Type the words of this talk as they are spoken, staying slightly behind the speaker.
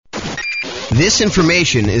This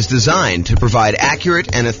information is designed to provide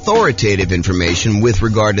accurate and authoritative information with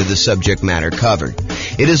regard to the subject matter covered.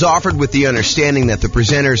 It is offered with the understanding that the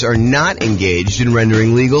presenters are not engaged in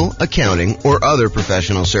rendering legal, accounting, or other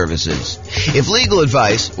professional services. If legal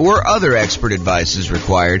advice or other expert advice is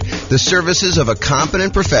required, the services of a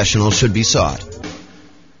competent professional should be sought.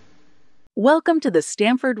 Welcome to the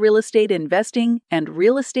Stanford Real Estate Investing and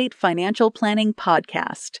Real Estate Financial Planning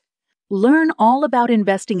Podcast. Learn all about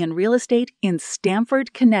investing in real estate in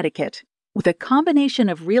Stamford, Connecticut, with a combination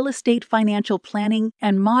of real estate financial planning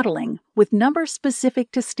and modeling with numbers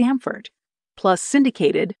specific to Stamford, plus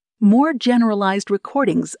syndicated, more generalized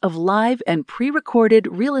recordings of live and pre-recorded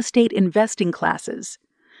real estate investing classes,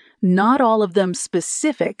 not all of them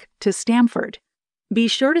specific to Stamford. Be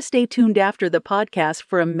sure to stay tuned after the podcast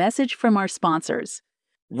for a message from our sponsors.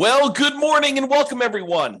 Well, good morning and welcome,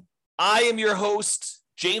 everyone. I am your host,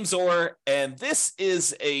 James Orr, and this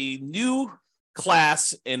is a new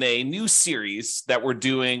class in a new series that we're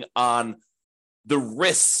doing on the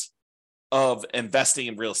risks of investing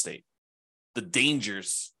in real estate, the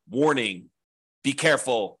dangers, warning, be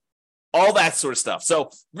careful, all that sort of stuff.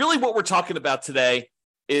 So really what we're talking about today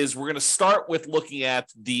is we're going to start with looking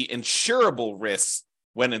at the insurable risks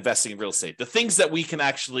when investing in real estate, the things that we can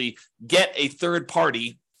actually get a third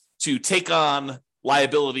party to take on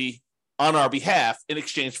liability on our behalf in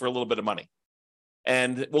exchange for a little bit of money.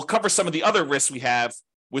 And we'll cover some of the other risks we have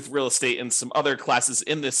with real estate in some other classes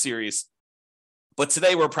in this series. But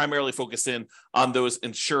today we're primarily focused in on those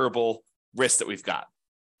insurable risks that we've got.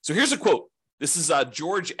 So here's a quote. This is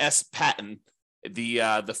George S. Patton,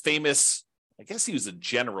 the famous, I guess he was a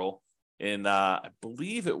general in, I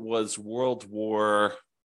believe it was World War,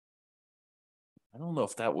 I don't know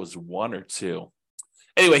if that was 1 or 2.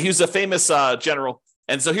 Anyway, he was a famous general.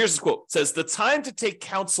 And so here's the quote. It says, "The time to take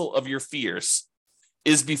counsel of your fears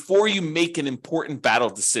is before you make an important battle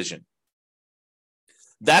decision.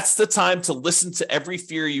 That's the time to listen to every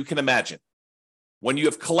fear you can imagine. When you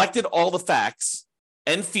have collected all the facts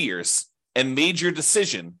and fears and made your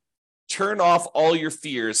decision, turn off all your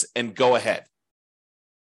fears and go ahead."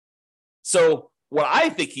 So what I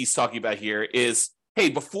think he's talking about here is, hey,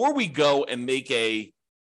 before we go and make a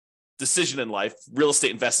decision in life, real estate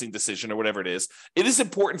investing decision or whatever it is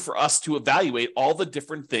important for us to evaluate all the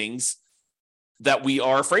different things that we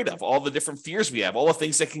are afraid of, all the different fears we have, all the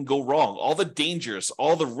things that can go wrong, all the dangers,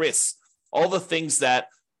 all the risks, all the things that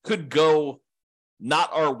could go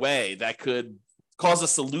not our way, that could cause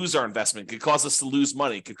us to lose our investment, could cause us to lose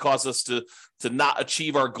money, could cause us to not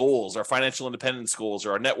achieve our goals, our financial independence goals,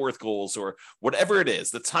 or our net worth goals, or whatever it is.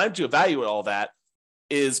 The time to evaluate all that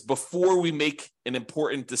is before we make an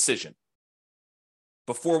important decision,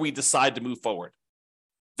 before we decide to move forward.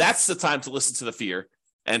 That's the time to listen to the fear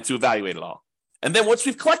and to evaluate it all. And then once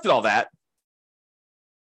we've collected all that,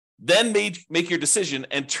 then make your decision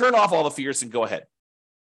and turn off all the fears and go ahead.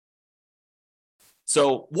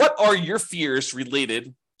 So what are your fears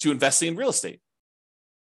related to investing in real estate?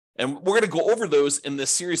 And we're going to go over those in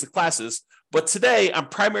this series of classes. But today, I'm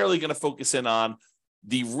primarily going to focus in on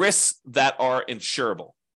the risks that are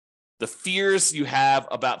insurable, the fears you have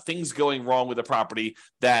about things going wrong with a property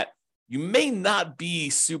that you may not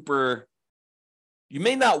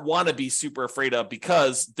want to be super afraid of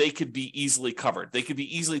because they could be easily covered. They could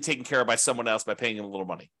be easily taken care of by someone else by paying them a little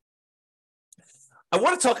money. I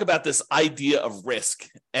want to talk about this idea of risk,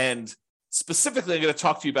 and specifically, I'm going to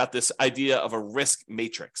talk to you about this idea of a risk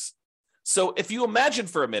matrix. So if you imagine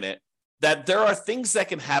for a minute that there are things that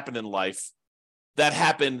can happen in life that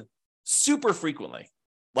happen super frequently,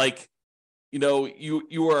 like,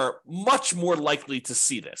 you are much more likely to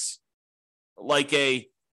see this, like an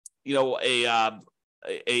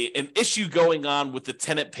issue going on with the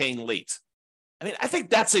tenant paying late. I mean, I think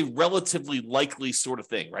that's a relatively likely sort of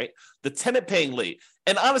thing, right? The tenant paying late.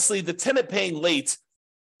 And honestly, the tenant paying late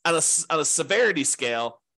on a severity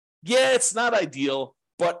scale, yeah, it's not ideal,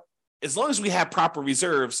 but as long as we have proper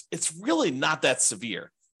reserves, it's really not that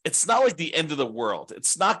severe. It's not like the end of the world.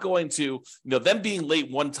 It's not going to, them being late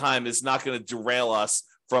one time is not going to derail us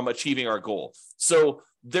from achieving our goal. So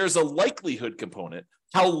there's a likelihood component,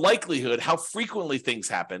 how frequently things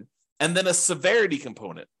happen, and then a severity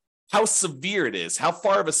component, how severe it is, how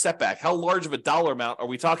far of a setback, how large of a dollar amount are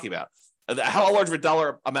we talking about, how large of a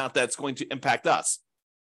dollar amount that's going to impact us.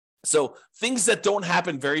 So things that don't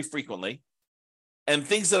happen very frequently and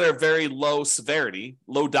things that are very low severity,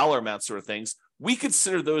 low dollar amount sort of things, we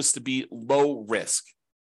consider those to be low risk.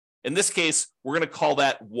 In this case, we're going to call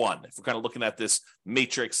that 1. If we're kind of looking at this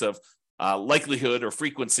matrix of likelihood or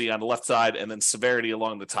frequency on the left side and then severity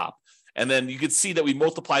along the top. And then you can see that we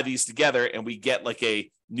multiply these together and we get like a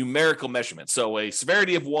numerical measurement. So a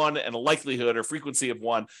severity of 1 and a likelihood or frequency of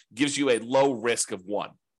 1 gives you a low risk of 1.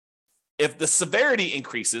 If the severity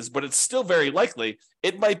increases, but it's still very likely,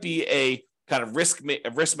 it might be a kind of risk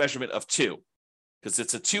measurement of 2, because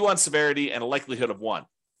it's a 2 on severity and a likelihood of 1.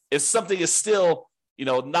 If something is still,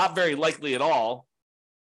 not very likely at all,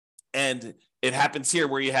 and it happens here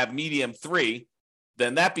where you have medium 3,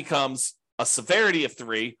 then that becomes a severity of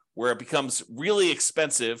 3, where it becomes really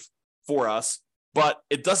expensive for us, but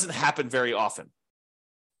it doesn't happen very often.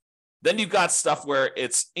 Then you've got stuff where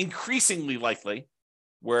it's increasingly likely,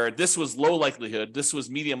 where this was low likelihood, this was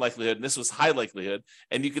medium likelihood, and this was high likelihood,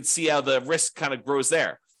 and you can see how the risk kind of grows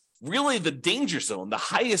there. Really, the danger zone, the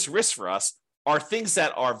highest risk for us, are things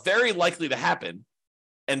that are very likely to happen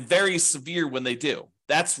and very severe when they do.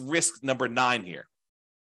 That's risk number 9 here.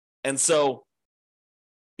 And so,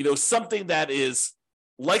 something that is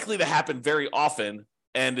likely to happen very often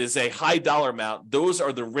and is a high dollar amount, those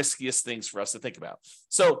are the riskiest things for us to think about.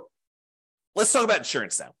 So let's talk about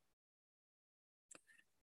insurance now.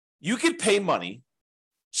 You could pay money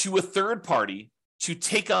to a third party to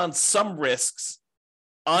take on some risks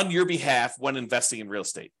on your behalf when investing in real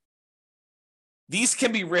estate. These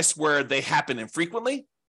can be risks where they happen infrequently,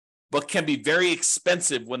 but can be very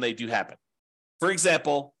expensive when they do happen. For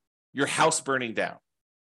example, your house burning down.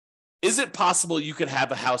 Is it possible you could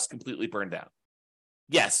have a house completely burned down?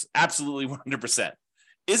 Yes, absolutely 100%.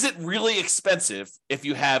 Is it really expensive if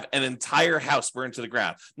you have an entire house burned to the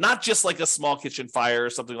ground? Not just like a small kitchen fire or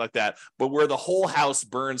something like that, but where the whole house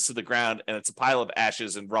burns to the ground and it's a pile of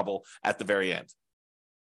ashes and rubble at the very end.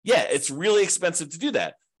 Yeah, it's really expensive to do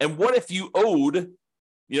that. And what if you owed,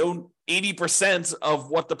 80% of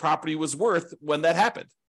what the property was worth when that happened?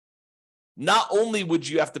 Not only would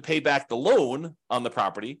you have to pay back the loan on the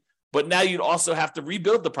property, but now you'd also have to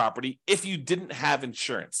rebuild the property if you didn't have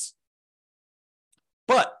insurance.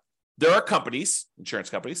 But there are companies, insurance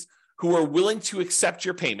companies, who are willing to accept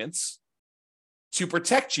your payments to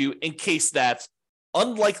protect you in case that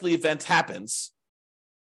unlikely event happens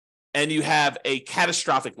and you have a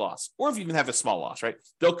catastrophic loss, or if you even have a small loss, right?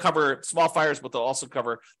 They'll cover small fires, but they'll also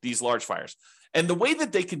cover these large fires. And the way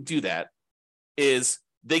that they can do that is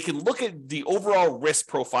they can look at the overall risk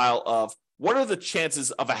profile of what are the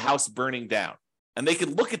chances of a house burning down. And they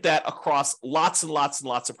can look at that across lots and lots and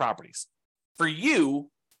lots of properties. For you,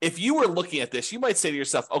 if you were looking at this, you might say to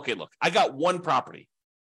yourself, okay, look, I got one property.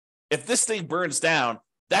 If this thing burns down,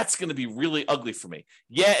 that's going to be really ugly for me.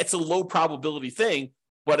 Yeah, it's a low probability thing,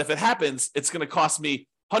 but if it happens, it's going to cost me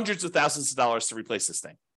hundreds of thousands of dollars to replace this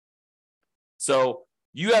thing. So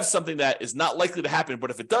you have something that is not likely to happen,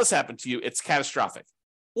 but if it does happen to you, it's catastrophic.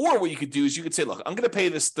 Or what you could do is you could say, look, I'm going to pay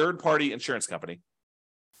this third-party insurance company,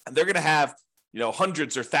 and they're going to have,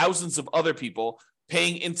 hundreds or thousands of other people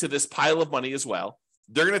paying into this pile of money as well.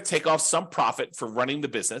 They're going to take off some profit for running the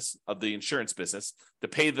business of the insurance business, to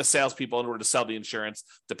pay the salespeople in order to sell the insurance,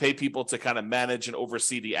 to pay people to kind of manage and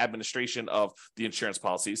oversee the administration of the insurance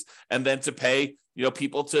policies, and then to pay,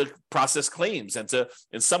 people to process claims and to,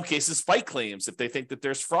 in some cases, fight claims if they think that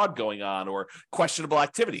there's fraud going on or questionable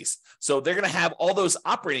activities. So they're going to have all those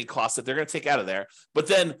operating costs that they're going to take out of there. But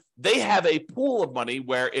then they have a pool of money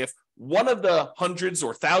where if one of the hundreds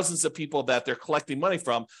or thousands of people that they're collecting money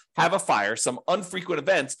from have a fire, some unfrequent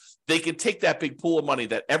events, they can take that big pool of money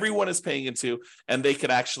that everyone is paying into, and they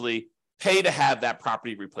could actually pay to have that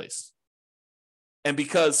property replaced. And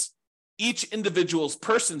because each individual's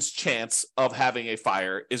person's chance of having a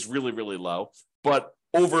fire is really, really low, but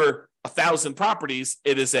over 1,000 properties,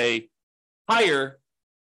 it is a higher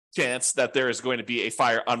chance that there is going to be a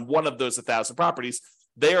fire on one of those 1,000 properties,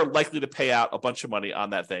 they are likely to pay out a bunch of money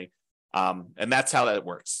on that thing. And that's how that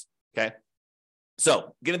works. Okay.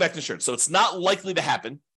 So getting back to insurance. So it's not likely to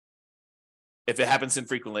happen if it happens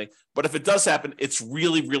infrequently, but if it does happen, it's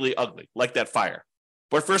really, really ugly, like that fire.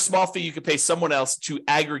 But for a small fee, you can pay someone else to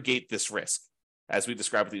aggregate this risk, as we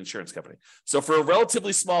described with the insurance company. So for a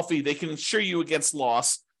relatively small fee, they can insure you against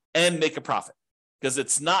loss and make a profit, because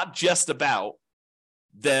it's not just about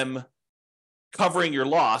them covering your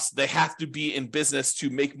loss. They have to be in business to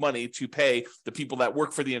make money to pay the people that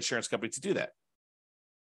work for the insurance company to do that.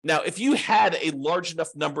 Now, if you had a large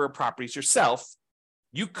enough number of properties yourself,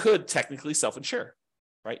 you could technically self-insure,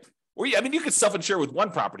 right? Or you could self-insure with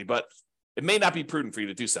one property, but it may not be prudent for you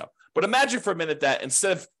to do so. But imagine for a minute that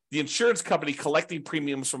instead of the insurance company collecting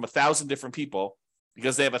premiums from 1,000 different people,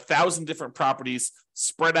 because they have 1,000 different properties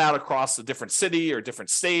spread out across a different city or different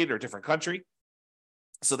state or different country,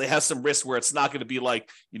 so they have some risk where it's not going to be like,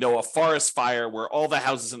 a forest fire where all the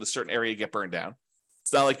houses in a certain area get burned down.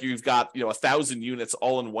 It's not like you've got, 1,000 units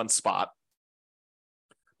all in one spot.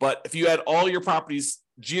 But if you had all your properties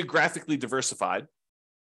geographically diversified,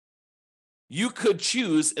 you could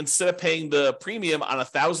choose, instead of paying the premium on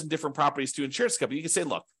 1,000 different properties to insurance company, you can say,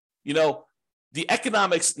 look, the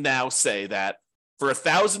economics now say that for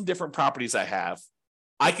 1,000 different properties I have,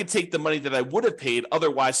 I could take the money that I would have paid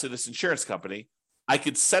otherwise to this insurance company. I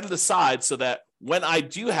could set it aside so that when I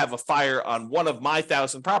do have a fire on one of my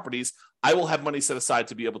 1,000 properties, I will have money set aside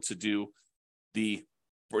to be able to do to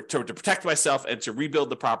protect myself and to rebuild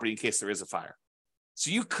the property in case there is a fire.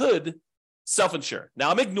 So you could self-insure. Now,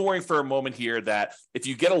 I'm ignoring for a moment here that if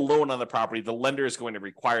you get a loan on the property, the lender is going to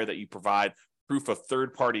require that you provide proof of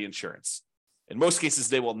third-party insurance. In most cases,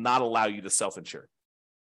 they will not allow you to self-insure.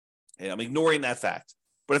 And I'm ignoring that fact.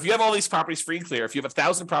 But if you have all these properties free and clear, if you have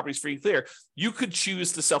 1,000 properties free and clear, you could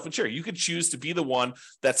choose to self-insure. You could choose to be the one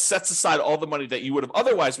that sets aside all the money that you would have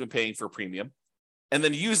otherwise been paying for a premium, and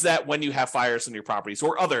then use that when you have fires in your properties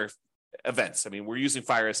or other events. I mean, we're using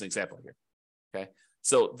fire as an example here. Okay.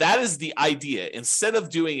 So that is the idea. Instead of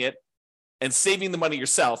doing it and saving the money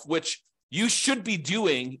yourself, which you should be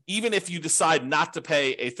doing even if you decide not to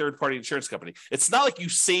pay a third-party insurance company. It's not like you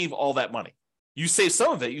save all that money. You save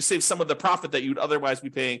some of it. You save some of the profit that you'd otherwise be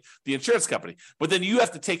paying the insurance company. But then you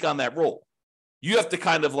have to take on that role. You have to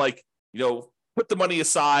kind of put the money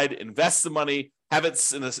aside, invest the money, have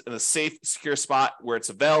it in a safe, secure spot where it's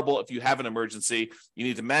available if you have an emergency. You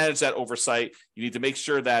need to manage that oversight. You need to make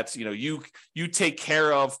sure that you take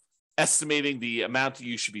care of estimating the amount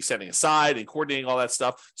you should be setting aside and coordinating all that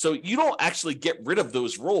stuff. So you don't actually get rid of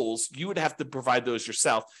those roles. You would have to provide those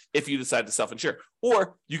yourself if you decide to self-insure.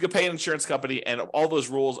 Or you could pay an insurance company and all those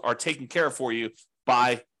roles are taken care of for you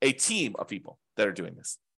by a team of people that are doing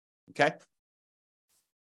this. Okay?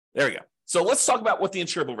 There we go. So let's talk about what the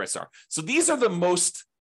insurable risks are. So these are the most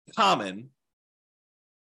common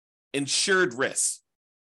insured risks.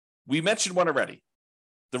 We mentioned one already,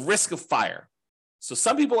 the risk of fire. So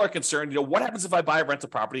some people are concerned, what happens if I buy a rental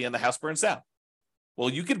property and the house burns down?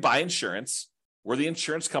 Well, you could buy insurance where the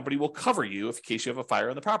insurance company will cover you in case you have a fire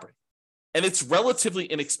on the property. And it's relatively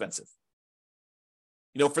inexpensive.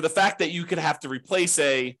 For the fact that you could have to replace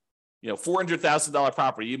a, $400,000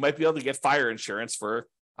 property, you might be able to get fire insurance for,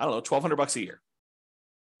 $1,200 a year.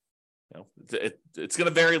 It's going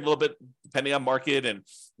to vary a little bit depending on market and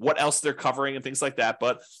what else they're covering and things like that.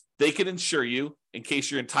 But they can insure you in case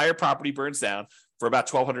your entire property burns down for about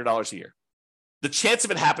 $1,200 a year. The chance of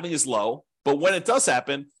it happening is low, but when it does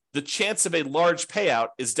happen, the chance of a large payout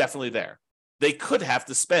is definitely there. They could have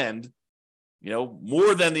to spend,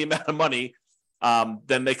 more than the amount of money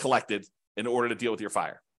than they collected in order to deal with your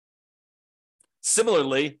fire.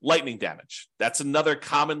 Similarly, lightning damage. That's another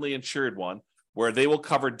commonly insured one where they will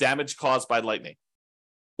cover damage caused by lightning.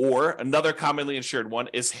 Or another commonly insured one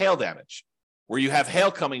is hail damage, where you have hail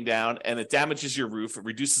coming down and it damages your roof, it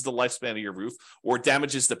reduces the lifespan of your roof, or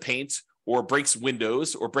damages the paint, or breaks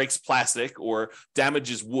windows, or breaks plastic, or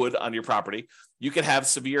damages wood on your property. You can have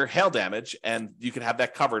severe hail damage, and you can have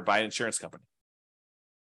that covered by an insurance company.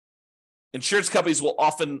 Insurance companies will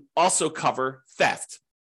often also cover theft.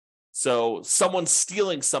 So someone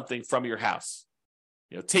stealing something from your house,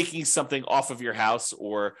 taking something off of your house,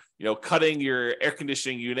 or, cutting your air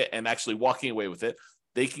conditioning unit and actually walking away with it.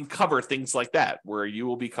 They can cover things like that, where you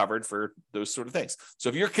will be covered for those sort of things. So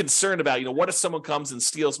if you're concerned about, what if someone comes and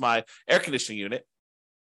steals my air conditioning unit,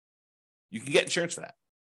 you can get insurance for that.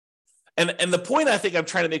 And the point I think I'm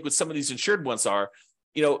trying to make with some of these insured ones are,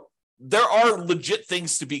 there are legit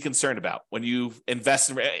things to be concerned about when you invest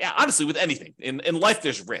in, honestly, with anything. In life,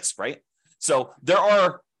 there's risk, right? So there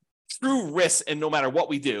are true risks, and no matter what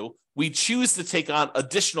we do, we choose to take on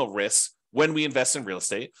additional risks when we invest in real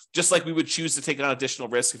estate, just like we would choose to take on additional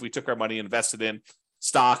risk if we took our money and invested in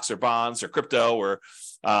stocks or bonds or crypto or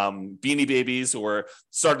Beanie Babies, or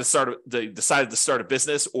decided to start a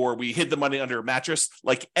business, or we hid the money under a mattress.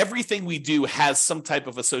 Like, everything we do has some type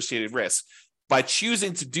of associated risk. By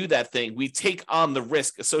choosing to do that thing, we take on the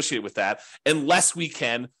risk associated with that, unless we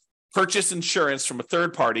can purchase insurance from a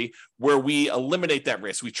third party where we eliminate that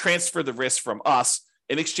risk. We transfer the risk from us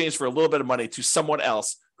in exchange for a little bit of money to someone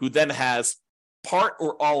else who then has part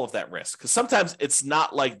or all of that risk. Because sometimes it's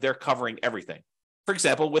not like they're covering everything. For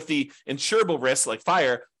example, with the insurable risks like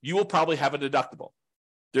fire, you will probably have a deductible.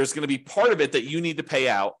 There's going to be part of it that you need to pay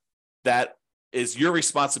out that is your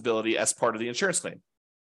responsibility as part of the insurance claim.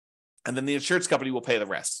 And then the insurance company will pay the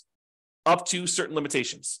rest up to certain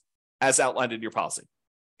limitations as outlined in your policy.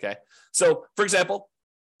 Okay. So, for example,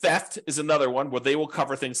 theft is another one where they will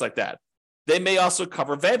cover things like that. They may also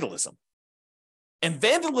cover vandalism. And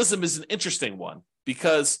vandalism is an interesting one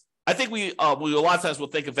because I think we a lot of times will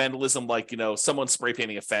think of vandalism like, someone spray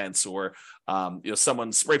painting a fence or,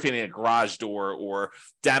 someone spray painting a garage door or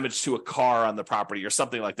damage to a car on the property or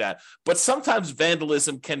something like that. But sometimes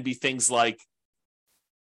vandalism can be things like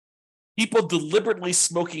people deliberately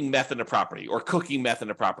smoking meth in a property or cooking meth in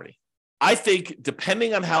a property. I think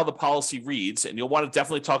depending on how the policy reads, and you'll want to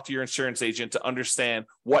definitely talk to your insurance agent to understand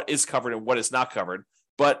what is covered and what is not covered,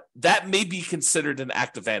 but that may be considered an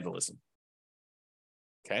act of vandalism.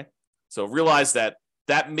 Okay, so realize that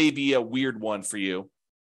may be a weird one for you,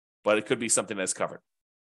 but it could be something that's covered.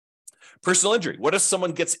 Personal injury. What if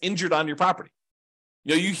someone gets injured on your property?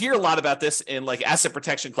 You hear a lot about this in like asset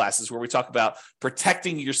protection classes where we talk about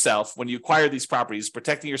protecting yourself when you acquire these properties,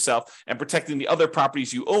 protecting yourself and protecting the other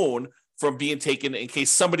properties you own from being taken in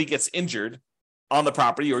case somebody gets injured on the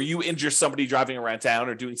property or you injure somebody driving around town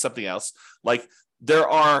or doing something else. Like there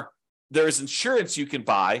is insurance you can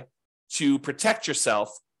buy to protect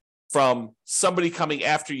yourself from somebody coming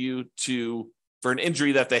after you for an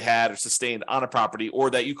injury that they had or sustained on a property or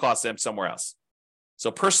that you caused them somewhere else. So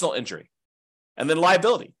personal injury. And then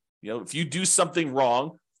liability. If you do something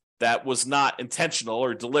wrong that was not intentional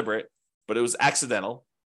or deliberate, but it was accidental,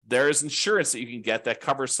 there is insurance that you can get that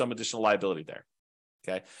covers some additional liability there.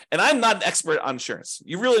 Okay. And I'm not an expert on insurance.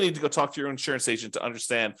 You really need to go talk to your insurance agent to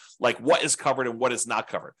understand like what is covered and what is not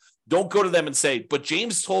covered. Don't go to them and say, but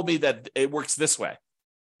James told me that it works this way.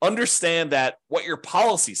 Understand that what your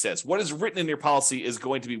policy says, what is written in your policy is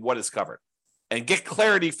going to be what is covered. And get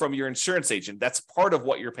clarity from your insurance agent. That's part of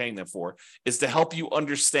what you're paying them for, is to help you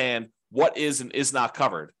understand what is and is not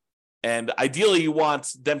covered. And ideally, you want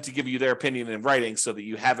them to give you their opinion in writing so that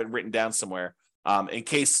you have it written down somewhere in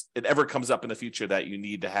case it ever comes up in the future that you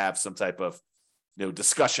need to have some type of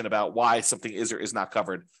discussion about why something is or is not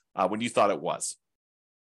covered when you thought it was.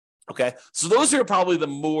 Okay, so those are probably the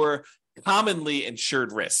more commonly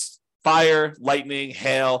insured risks: fire, lightning,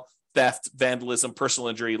 hail, theft, vandalism, personal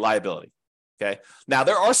injury, liability. Okay. Now,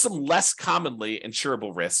 there are some less commonly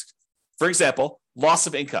insurable risks. For example, loss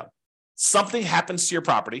of income. Something happens to your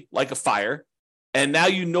property, like a fire, and now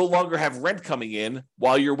you no longer have rent coming in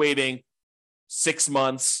while you're waiting 6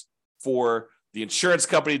 months for the insurance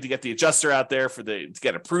company to get the adjuster out there to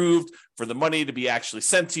get approved, for the money to be actually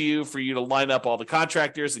sent to you, for you to line up all the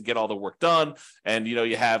contractors and get all the work done. And,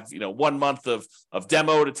 you have, 1 month of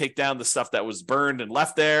demo to take down the stuff that was burned and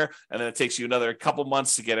left there. And then it takes you another couple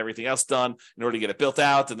months to get everything else done in order to get it built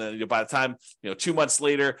out. And then by the time, 2 months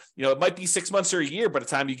later, it might be 6 months or a year by the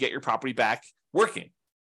time you get your property back working.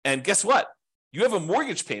 And guess what? You have a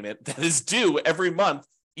mortgage payment that is due every month,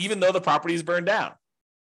 even though the property is burned down.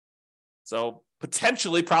 So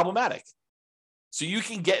potentially problematic. So you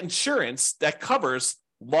can get insurance that covers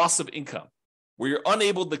loss of income, where you're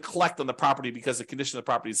unable to collect on the property because the condition of the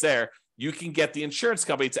property is there. You can get the insurance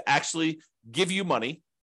company to actually give you money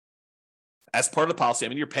as part of the policy. I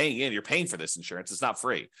mean, you're paying for this insurance. It's not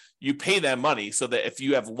free. You pay them money so that if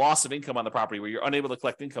you have loss of income on the property where you're unable to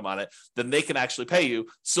collect income on it, then they can actually pay you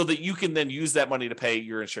so that you can then use that money to pay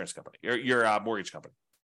your insurance company, your mortgage company,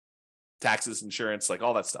 taxes, insurance, like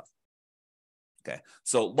all that stuff. Okay,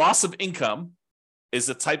 so loss of income is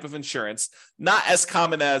a type of insurance, not as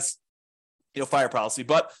common as fire policy,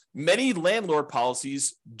 but many landlord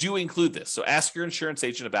policies do include this. So ask your insurance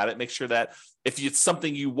agent about it. Make sure that if it's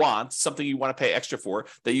something you want to pay extra for,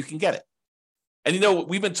 that you can get it. And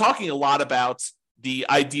we've been talking a lot about the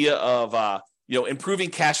idea of improving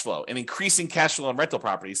cash flow and increasing cash flow on rental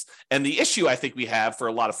properties. And the issue I think we have for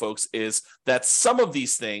a lot of folks is that some of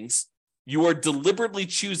these things you are deliberately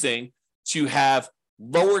choosing to have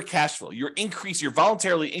lower cash flow. You're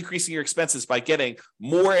voluntarily increasing your expenses by getting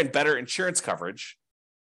more and better insurance coverage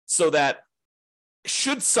so that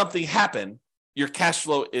should something happen, your cash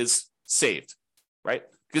flow is saved, right?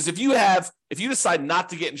 Because if you decide not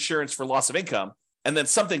to get insurance for loss of income and then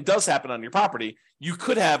something does happen on your property, you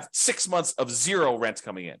could have 6 months of zero rent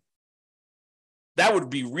coming in. That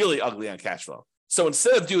would be really ugly on cash flow. So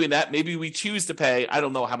instead of doing that, maybe we choose to pay, I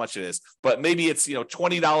don't know how much it is, but maybe it's $20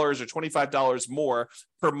 or $25 more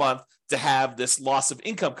per month to have this loss of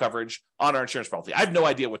income coverage on our insurance policy. I have no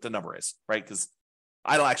idea what the number is, right? Because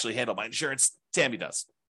I don't actually handle my insurance. Tammy does.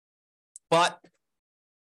 But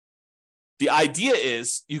the idea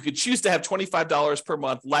is you could choose to have $25 per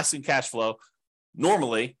month less in cash flow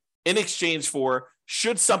normally in exchange for,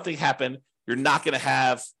 should something happen, you're not going to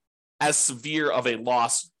have as severe of a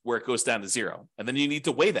loss where it goes down to zero. And then you need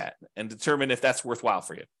to weigh that and determine if that's worthwhile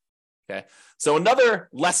for you. Okay. So another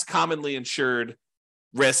less commonly insured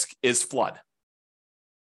risk is flood.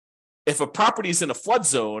 If a property is in a flood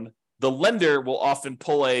zone, the lender will often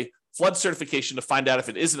pull a flood certification to find out if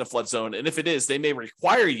it isn't a flood zone. And if it is, they may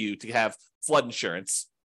require you to have flood insurance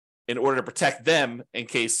in order to protect them in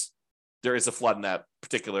case there is a flood in that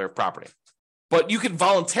particular property. But you can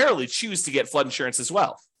voluntarily choose to get flood insurance as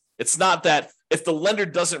well. It's not that if the lender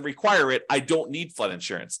doesn't require it, I don't need flood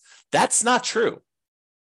insurance. That's not true.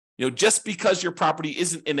 Just because your property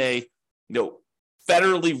isn't in a,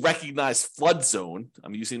 federally recognized flood zone,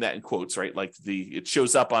 I'm using that in quotes, right? Like it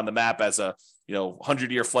shows up on the map as a,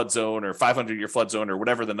 100-year flood zone or 500-year flood zone or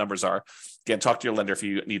whatever the numbers are. Again, talk to your lender if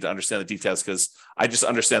you need to understand the details, because I just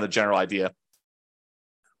understand the general idea.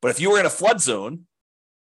 But if you were in a flood zone,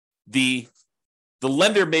 the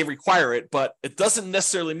lender may require it, but it doesn't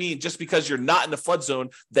necessarily mean just because you're not in the flood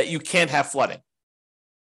zone that you can't have flooding.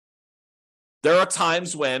 There are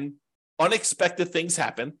times when unexpected things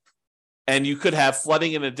happen and you could have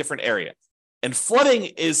flooding in a different area. And flooding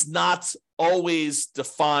is not always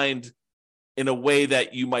defined in a way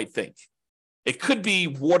that you might think. It could be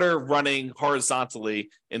water running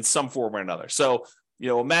horizontally in some form or another. So,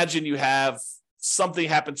 imagine you have something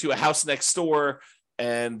happen to a house next door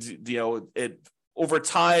and, it over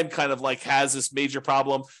time kind of like has this major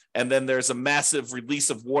problem. And then there's a massive release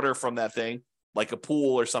of water from that thing, like a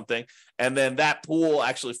pool or something. And then that pool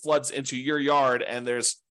actually floods into your yard and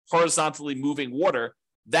there's horizontally moving water.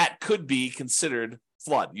 That could be considered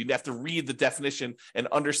flood. You'd have to read the definition and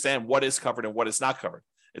understand what is covered and what is not covered.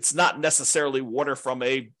 It's not necessarily water from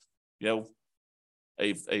a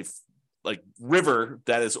river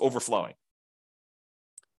that is overflowing.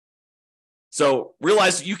 So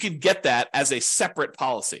realize you can get that as a separate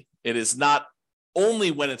policy. It is not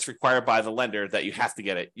only when it's required by the lender that you have to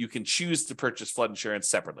get it. You can choose to purchase flood insurance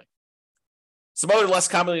separately. Some other less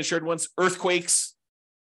commonly insured ones, earthquakes.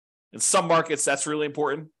 In some markets, that's really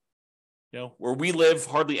important. Where we live,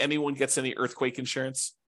 hardly anyone gets any earthquake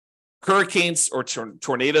insurance. Hurricanes or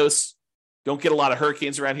tornadoes. Don't get a lot of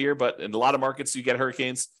hurricanes around here, but in a lot of markets, you get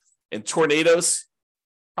hurricanes. And tornadoes,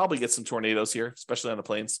 probably get some tornadoes here, especially on the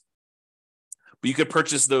plains. But you could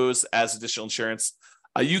purchase those as additional insurance.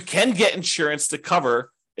 You can get insurance to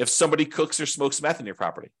cover if somebody cooks or smokes meth in your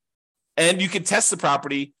property. And you can test the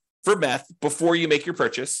property for meth before you make your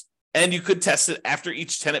purchase. And you could test it after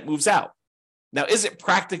each tenant moves out. Now, is it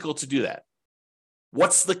practical to do that?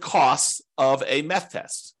 What's the cost of a meth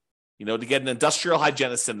test? To get an industrial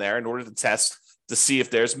hygienist in there in order to test to see if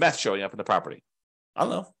there's meth showing up in the property. I don't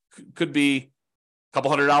know. Could be a couple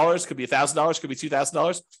 $100, could be $1,000, could be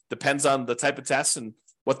 $2,000. Depends on the type of test and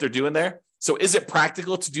what they're doing there. So is it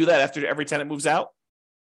practical to do that after every tenant moves out?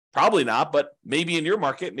 Probably not, but maybe in your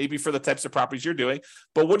market, maybe for the types of properties you're doing.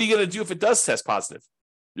 But what are you going to do if it does test positive?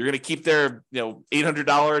 You're going to keep their $800,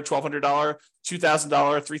 $1,200, $2,000,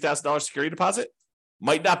 $3,000 security deposit?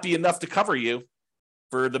 Might not be enough to cover you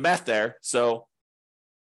for the meth there. So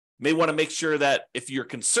may want to make sure that if you're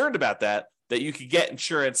concerned about that you can get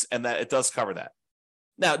insurance and that it does cover that.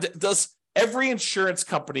 Now, does every insurance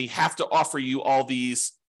company have to offer you all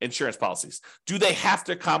these insurance policies? Do they have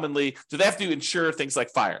to insure things like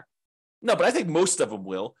fire? No, but I think most of them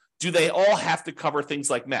will. Do they all have to cover things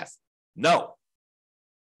like meth? No.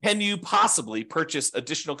 Can you possibly purchase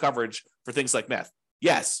additional coverage for things like meth?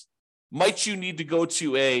 Yes. Might you need to go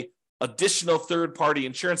to a additional third-party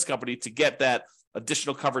insurance company to get that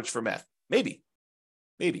additional coverage for meth? Maybe.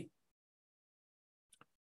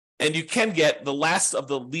 And you can get the last of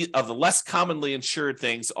the less commonly insured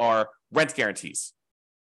things are rent guarantees.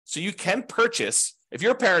 So you can purchase, if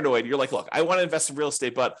you're paranoid, you're like, look, I want to invest in real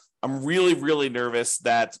estate, but I'm really, really nervous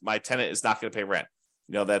that my tenant is not going to pay rent.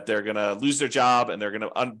 That they're going to lose their job and they're going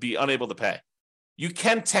to be unable to pay. You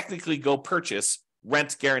can technically go purchase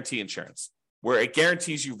rent guarantee insurance, where it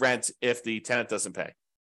guarantees you rent if the tenant doesn't pay.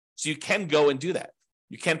 So you can go and do that.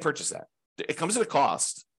 You can purchase that. It comes at a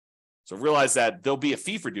cost. So realize that there'll be a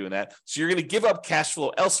fee for doing that. So you're going to give up cash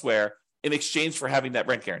flow elsewhere in exchange for having that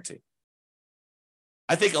rent guarantee.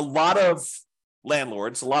 I think a lot of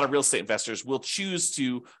landlords, a lot of real estate investors will choose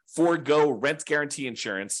to forego rent guarantee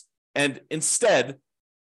insurance and instead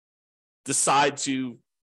decide to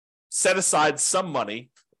set aside some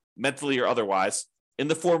money, mentally or otherwise, in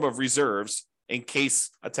the form of reserves in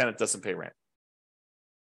case a tenant doesn't pay rent.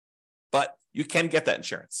 But you can get that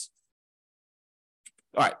insurance.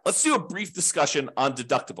 All right, let's do a brief discussion on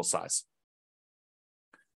deductible size.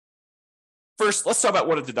 First, let's talk about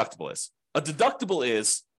what a deductible is. A deductible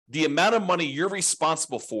is the amount of money you're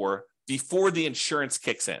responsible for before the insurance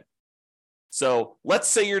kicks in. So let's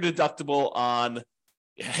say your deductible on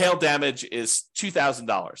hail damage is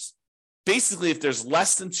 $2,000. Basically, if there's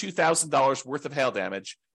less than $2,000 worth of hail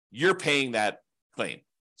damage, you're paying that claim.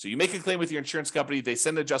 So you make a claim with your insurance company, they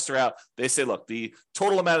send an adjuster out, they say, look, the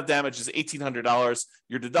total amount of damage is $1,800,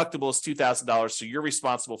 your deductible is $2,000, so you're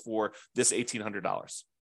responsible for this $1,800.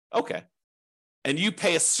 Okay. And you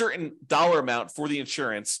pay a certain dollar amount for the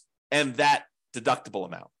insurance and that deductible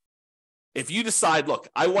amount. If you decide, look,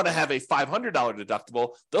 I want to have a $500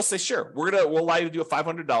 deductible, they'll say, sure, we'll allow you to do a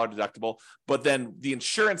 $500 deductible, but then the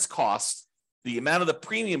insurance cost, the amount of the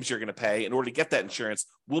premiums you're going to pay in order to get that insurance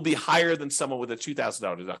will be higher than someone with a $2,000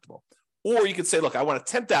 deductible. Or you could say, look, I want a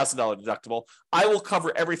 $10,000 deductible. I will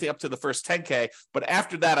cover everything up to the first $10K, but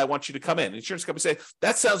after that, I want you to come in. The insurance company say,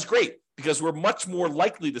 that sounds great because we're much more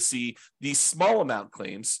likely to see these small amount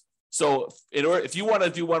claims. So if you want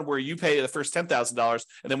to do one where you pay the first $10,000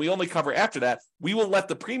 and then we only cover after that, we will let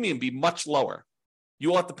the premium be much lower. You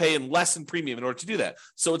will have to pay in less in premium in order to do that.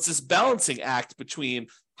 So it's this balancing act between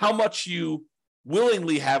how much you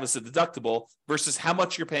willingly have as a deductible versus how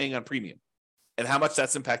much you're paying on premium and how much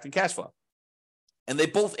that's impacting cash flow. And they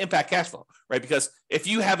both impact cash flow, right? Because if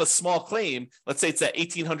you have a small claim, let's say it's that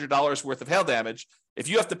 $1,800 worth of hail damage, if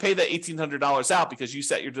you have to pay that $1,800 out because you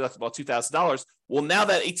set your deductible at $2,000, well, now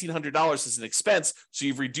that $1,800 is an expense, so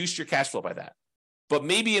you've reduced your cash flow by that. But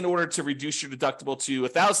maybe in order to reduce your deductible to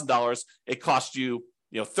 $1,000, it cost you,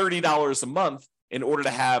 $30 a month in order to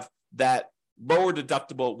have that lower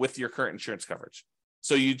deductible with your current insurance coverage.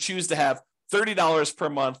 So you choose to have $30 per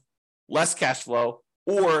month, less cash flow,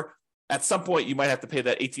 or at some point you might have to pay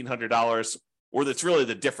that $1,800, or that's really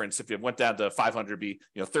the difference. If it went down to $500, be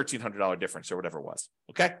 $1,300 difference or whatever it was.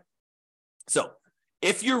 Okay. So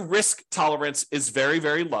if your risk tolerance is very,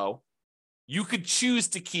 very low, you could choose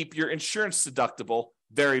to keep your insurance deductible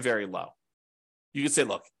very, very low. You could say,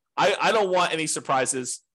 look, I don't want any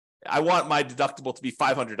surprises. I want my deductible to be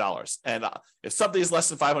 $500. And if something is less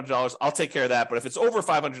than $500, I'll take care of that. But if it's over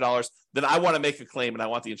 $500, then I want to make a claim and I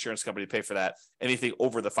want the insurance company to pay for that, anything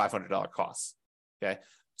over the $500 costs. Okay.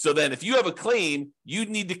 So then if you have a claim, you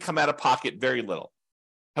need to come out of pocket very little.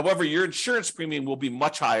 However, your insurance premium will be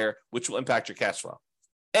much higher, which will impact your cash flow.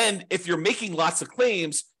 And if you're making lots of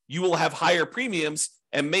claims, you will have higher premiums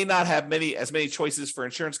and may not have as many choices for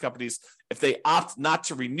insurance companies if they opt not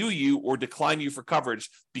to renew you or decline you for coverage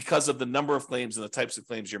because of the number of claims and the types of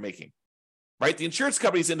claims you're making, right? The insurance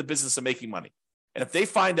company is in the business of making money. And if they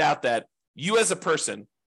find out that you as a person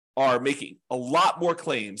are making a lot more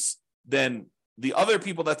claims than the other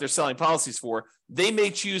people that they're selling policies for, they may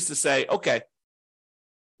choose to say, okay,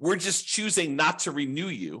 we're just choosing not to renew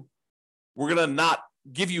you. We're going to not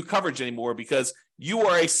give you coverage anymore because you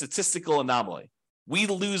are a statistical anomaly. We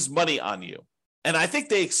lose money on you. And I think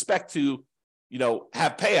they expect to,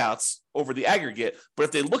 have payouts over the aggregate. But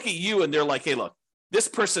if they look at you and they're like, hey, look, this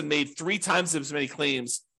person made 3 times as many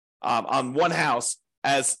claims on one house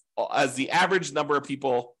as the average number of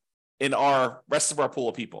people in our rest of our pool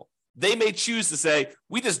of people, they may choose to say,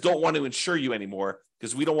 we just don't want to insure you anymore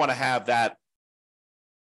because we don't want to have that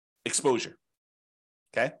exposure.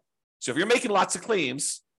 Okay. So if you're making lots of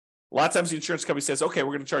claims, a lot of times the insurance company says, okay,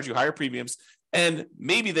 we're going to charge you higher premiums. And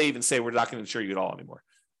maybe they even say, we're not going to insure you at all anymore.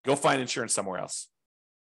 Go find insurance somewhere else.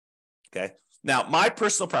 Okay. Now, my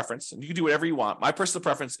personal preference, and you can do whatever you want, my personal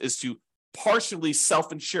preference is to partially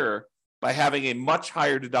self-insure by having a much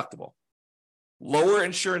higher deductible, lower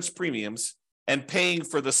insurance premiums, and paying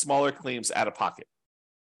for the smaller claims out of pocket.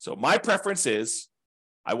 So my preference is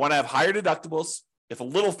I want to have higher deductibles. If a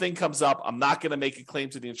little thing comes up, I'm not going to make a claim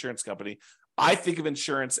to the insurance company. I think of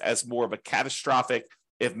insurance as more of a catastrophic.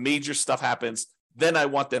 If major stuff happens, then I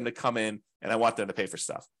want them to come in and I want them to pay for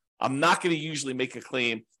stuff. I'm not going to usually make a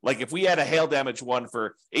claim. Like if we had a hail damage one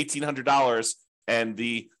for $1,800 and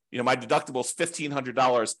my deductible is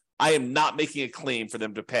 $1,500, I am not making a claim for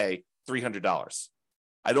them to pay $300.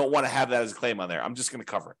 I don't want to have that as a claim on there. I'm just going to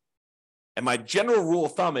cover it. And my general rule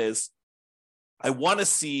of thumb is I want to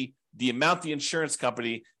see the amount the insurance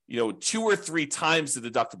company, 2 or 3 times the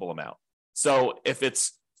deductible amount. So if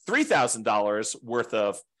it's $3,000 worth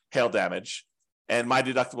of hail damage and my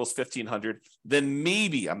deductible is $1,500, then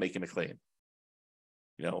maybe I'm making a claim.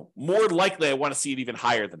 More likely I want to see it even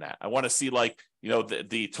higher than that. I want to see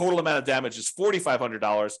the total amount of damage is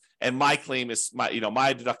 $4,500 and my claim is my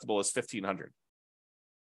deductible is $1,500.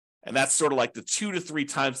 And that's sort of like the 2 to 3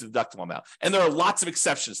 times the deductible amount. And there are lots of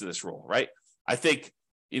exceptions to this rule, right? I think,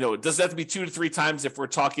 it doesn't have to be 2 to 3 times if we're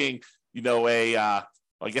talking,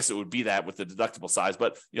 I guess it would be that with the deductible size,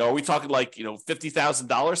 but are we talking like,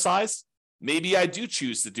 $50,000 size? Maybe I do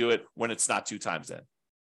choose to do it when it's not 2 times in.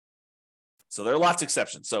 So there are lots of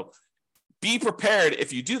exceptions. So be prepared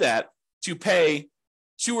if you do that to pay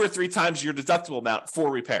 2 or 3 times your deductible amount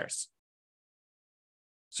for repairs.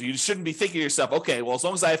 So you shouldn't be thinking to yourself, okay, well, as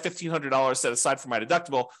long as I have $1,500 set aside for my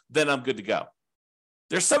deductible, then I'm good to go.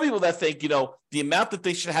 There's some people that think, the amount that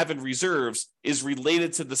they should have in reserves is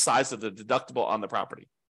related to the size of the deductible on the property.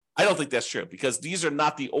 I don't think that's true because these are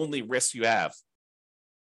not the only risks you have.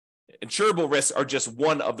 Insurable risks are just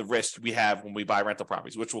one of the risks we have when we buy rental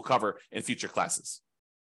properties, which we'll cover in future classes.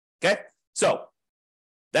 Okay, so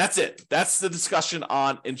that's it. That's the discussion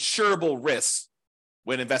on insurable risks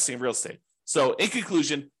when investing in real estate. So in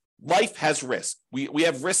conclusion, life has risk. We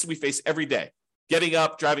have risks we face every day. Getting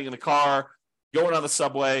up, driving in the car, going on the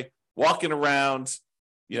subway, walking around,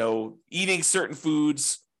 eating certain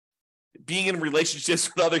foods, being in relationships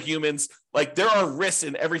with other humans. Like there are risks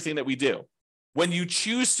in everything that we do. When you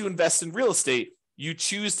choose to invest in real estate, you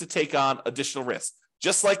choose to take on additional risks.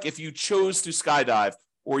 Just like if you chose to skydive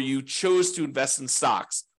or you chose to invest in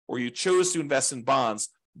stocks or you chose to invest in bonds,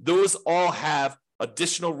 those all have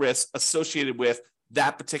additional risks associated with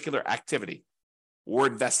that particular activity or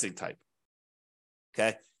investing type.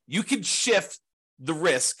 Okay? You can shift the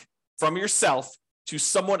risk from yourself to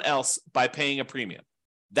someone else by paying a premium.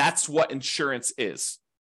 That's what insurance is.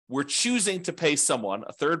 We're choosing to pay someone,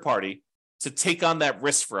 a third party, to take on that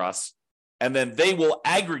risk for us, and then they will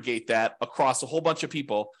aggregate that across a whole bunch of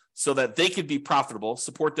people so that they can be profitable,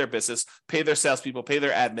 support their business, pay their salespeople, pay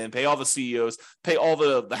their admin, pay all the CEOs, pay all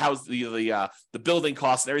the house, the building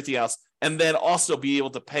costs and everything else, and then also be able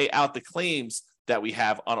to pay out the claims that we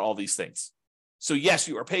have on all these things. So yes,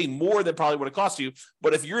 you are paying more than probably would have cost you,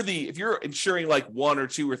 but if you're insuring like 1 or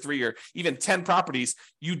 2 or 3 or even 10 properties,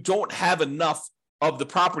 you don't have enough of the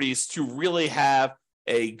properties to really have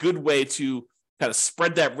a good way to kind of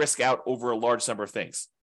spread that risk out over a large number of things.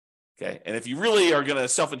 Okay. And if you really are going to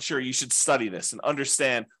self-insure, you should study this and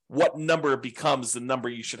understand what number becomes the number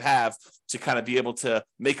you should have to kind of be able to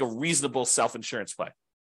make a reasonable self-insurance play.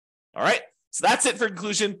 All right. So that's it for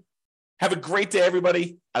conclusion. Have a great day,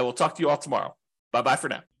 everybody. I will talk to you all tomorrow. Bye-bye for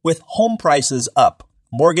now. With home prices up,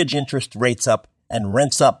 mortgage interest rates up, and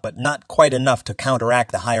rents up, but not quite enough to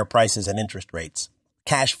counteract the higher prices and interest rates,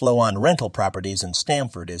 cash flow on rental properties in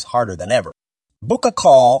Stamford is harder than ever. Book a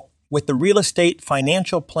call with the Real Estate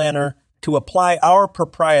Financial Planner to apply our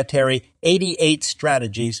proprietary 88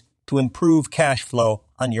 strategies to improve cash flow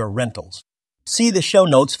on your rentals. See the show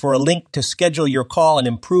notes for a link to schedule your call and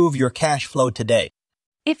improve your cash flow today.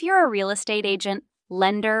 If you're a real estate agent,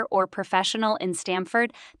 lender, or professional in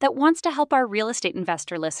Stamford that wants to help our real estate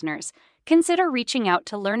investor listeners, consider reaching out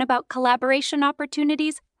to learn about collaboration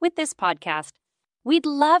opportunities with this podcast. We'd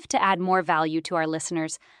love to add more value to our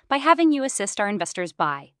listeners by having you assist our investors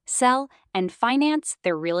buy, sell, and finance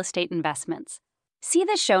their real estate investments. See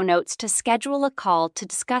the show notes to schedule a call to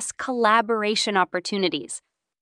discuss collaboration opportunities.